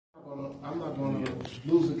I'm not going to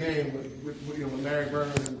lose the game with Larry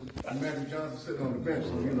Bird and Magic Johnson sitting on the bench.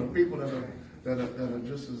 So people that are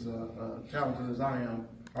just as talented as I am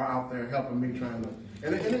are out there helping me trying to.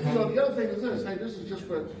 And the other thing is this. Hey, this is just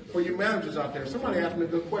for you managers out there. Somebody asked me a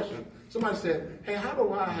good question. Somebody said, "Hey, how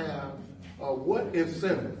do I have what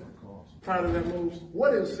incentive prior to that moves?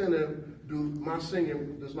 What incentive does my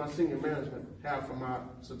senior management have for my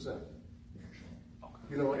success?"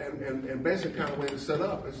 And basically kind of way to set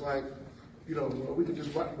up, it's like, we could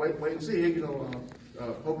just wait and see. Hey,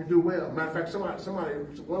 hope you do well. Matter of fact, somebody,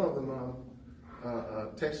 one of them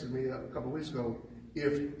texted me a couple of weeks ago.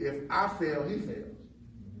 If I fail, he fails.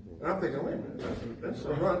 And I'm thinking, wait a minute, that's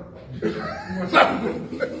something wrong.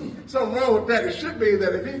 Something wrong with that. It should be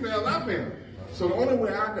that if he fails, I fail. So the only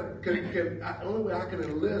way I can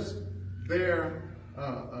enlist their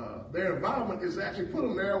involvement is to actually put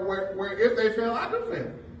them there where if they fail, I do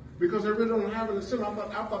fail. Because they really don't have an incentive.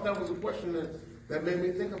 I thought that was a question that made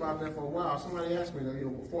me think about that for a while. Somebody asked me,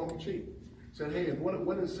 former chief, said, "Hey,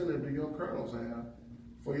 what incentive do your colonels have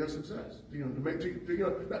for your success?"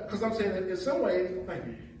 Because I'm saying in some ways, thank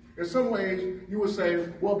you. In some ways, you would say,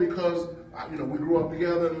 well, because we grew up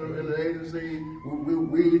together in the agency,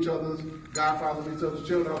 we each other's godfathers, each other's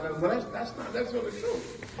children, all that. But that's not necessarily true.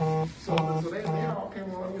 So they all came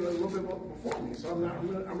along, a little bit before me. So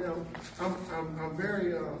I'm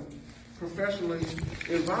very professionally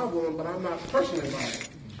involved with them, but I'm not personally involved.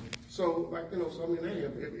 So hey,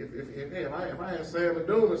 if I had Sam and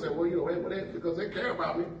Doom and said, well, because they care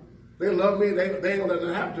about me. They love me. They ain't gonna let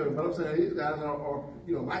that happen to me. But I'm saying these guys are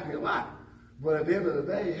like me a lot. But at the end of the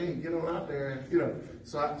day, hey, get on out there.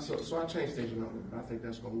 So I changed stage number. I think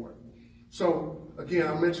that's gonna work. So again,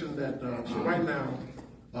 I mentioned that. So right now,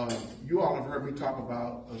 you all have heard me talk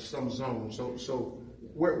about some zones. So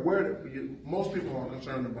where most people are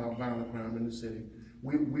concerned about violent crime in the city.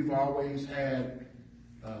 We've always had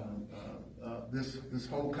this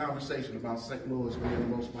whole conversation about St. Louis being the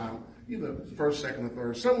most violent. Either first, second, or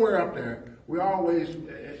third, somewhere up there. We always,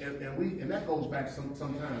 and that goes back some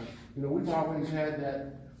time. We've always had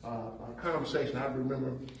that conversation. I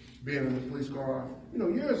remember being in the police car,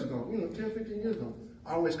 years ago, 10, 15 years ago.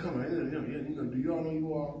 Always coming, do you all know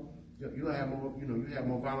you have more, you have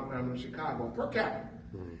more violent crime than Chicago per capita.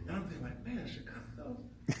 And I'm thinking like, man, Chicago.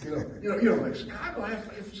 Like Chicago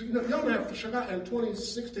have Chicago in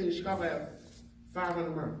 2016. Chicago had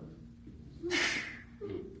 500 murders.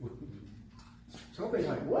 So I'm thinking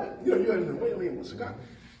like, what? You're in the wait a minute, Chicago.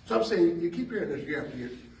 So I'm saying you keep hearing this year after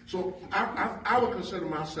year. So I would consider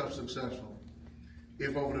myself successful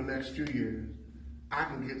if over the next few years I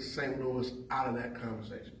can get St. Louis out of that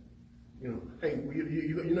conversation. Hey,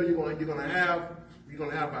 you're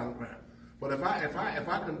gonna have violent crime, but if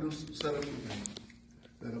I can do set up some things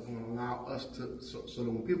that are going to allow us to, so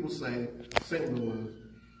that when people say St. Louis,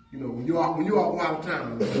 when you all go out of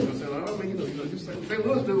town, you St.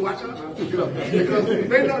 Louis dude, watch out, because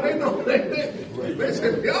they say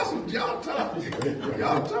y'all tough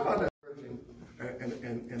out there,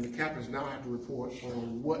 and the captains now have to report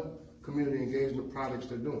on what community engagement projects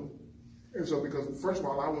they're doing. And so, because first of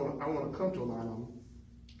all, I want to come to a lot of them,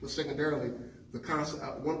 but secondarily, the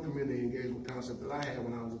concept, one community engagement concept that I had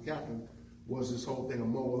when I was a captain was this whole thing of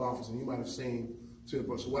mobile office, and you might have seen. So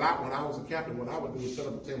when I was a captain, what I would do is set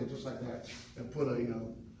up a table just like that and put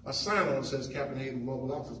a sign on that says Captain Hayden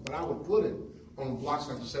Mobile Office, but I would put it on blocks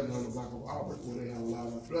like the 700 block of Auburn where they have a lot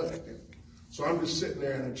of drug activity. So I'm just sitting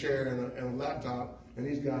there in a chair and a laptop, and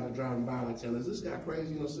these guys are driving by and saying, "Is this guy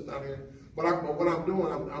crazy? Sitting out here." But what I'm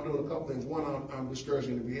doing, I'm doing a couple things. One, I'm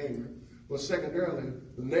discouraging the behavior. But secondarily,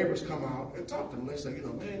 the neighbors come out and talk to them. They say, man,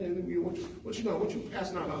 what you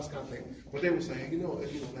passing out, all this kind of thing. But they would say,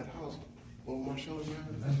 that house over my shoulder,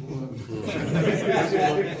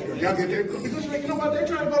 y'all get there because what? They're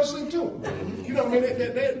trying to go to sleep too.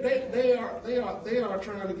 They are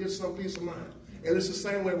trying to get some peace of mind. And it's the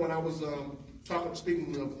same way when I was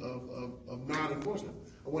speaking of non-enforcement.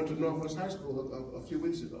 I went to Northwest High School a few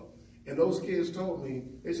weeks ago, and those kids told me,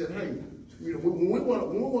 they said, "Hey, when we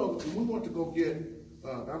want to go get,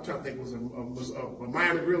 I'm trying to think, was a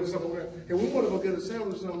Miami Grill or something like that, and we want to go get a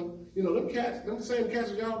sandwich or something, them same cats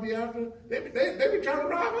that y'all be after, they be trying to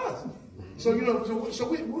rob us." So so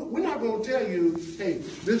we're not going to tell you, hey,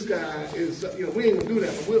 this guy is, we ain't gonna do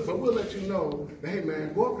that, but we'll let you know that, hey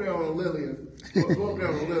man, go up there on Lillian,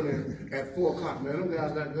 at 4:00, man. Them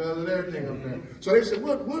guys got guns and everything up there. So they said,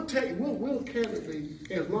 we'll candidly,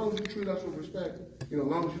 as long as you treat us with respect, as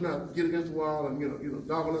long as you not get against the wall and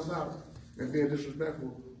dogging us out and being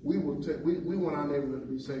disrespectful, we want our neighborhood to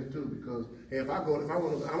be safe too. Because hey, I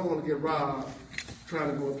don't want to get robbed trying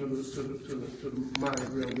to go up to the minor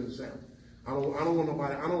grill and get a sandwich. I don't want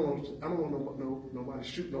nobody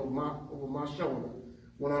shooting over my shoulder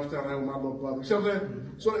when I'm standing there with my little brother. You see what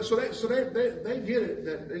I'm saying? So they get it,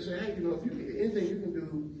 that they say, hey, you know, if you anything you can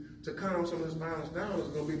do to calm some of this violence down is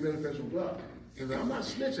going to be beneficial to us. Because I'm not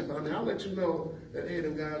snitching, but I mean, I'll let you know that, hey,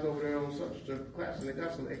 them guys over there on such a class, and they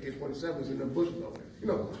got some AK-47s in their bushes over there. You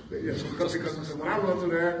know, because when I run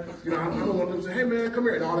through there, you know, I don't want them to say, hey, man, come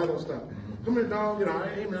here, and all that other stuff. Come here, dog, you know,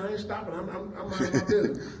 hey, man, I ain't stopping, I'm minding my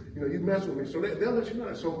business. You know, you mess with me. So they'll let you know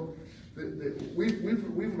that. So we've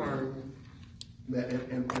learned that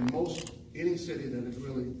in most, any city that is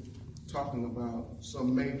really talking about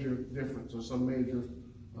some major difference or some major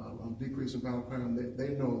decrease in violent crime, they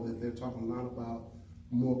know that they're talking a lot about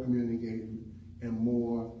more community engagement and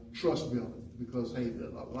more trust building, because hey, a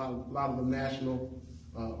lot of the national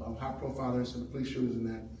high-profile incidents, the police shootings, and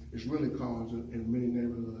that is really caused in many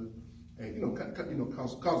neighborhoods, and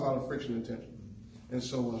cause a lot of friction and tension. And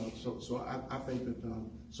so I think that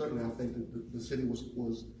certainly I think that the city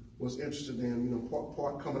was interested in, you know,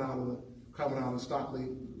 part coming out of Stockley,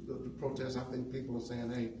 the protest. I think people are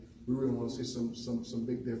saying, hey, we really want to see some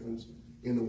big difference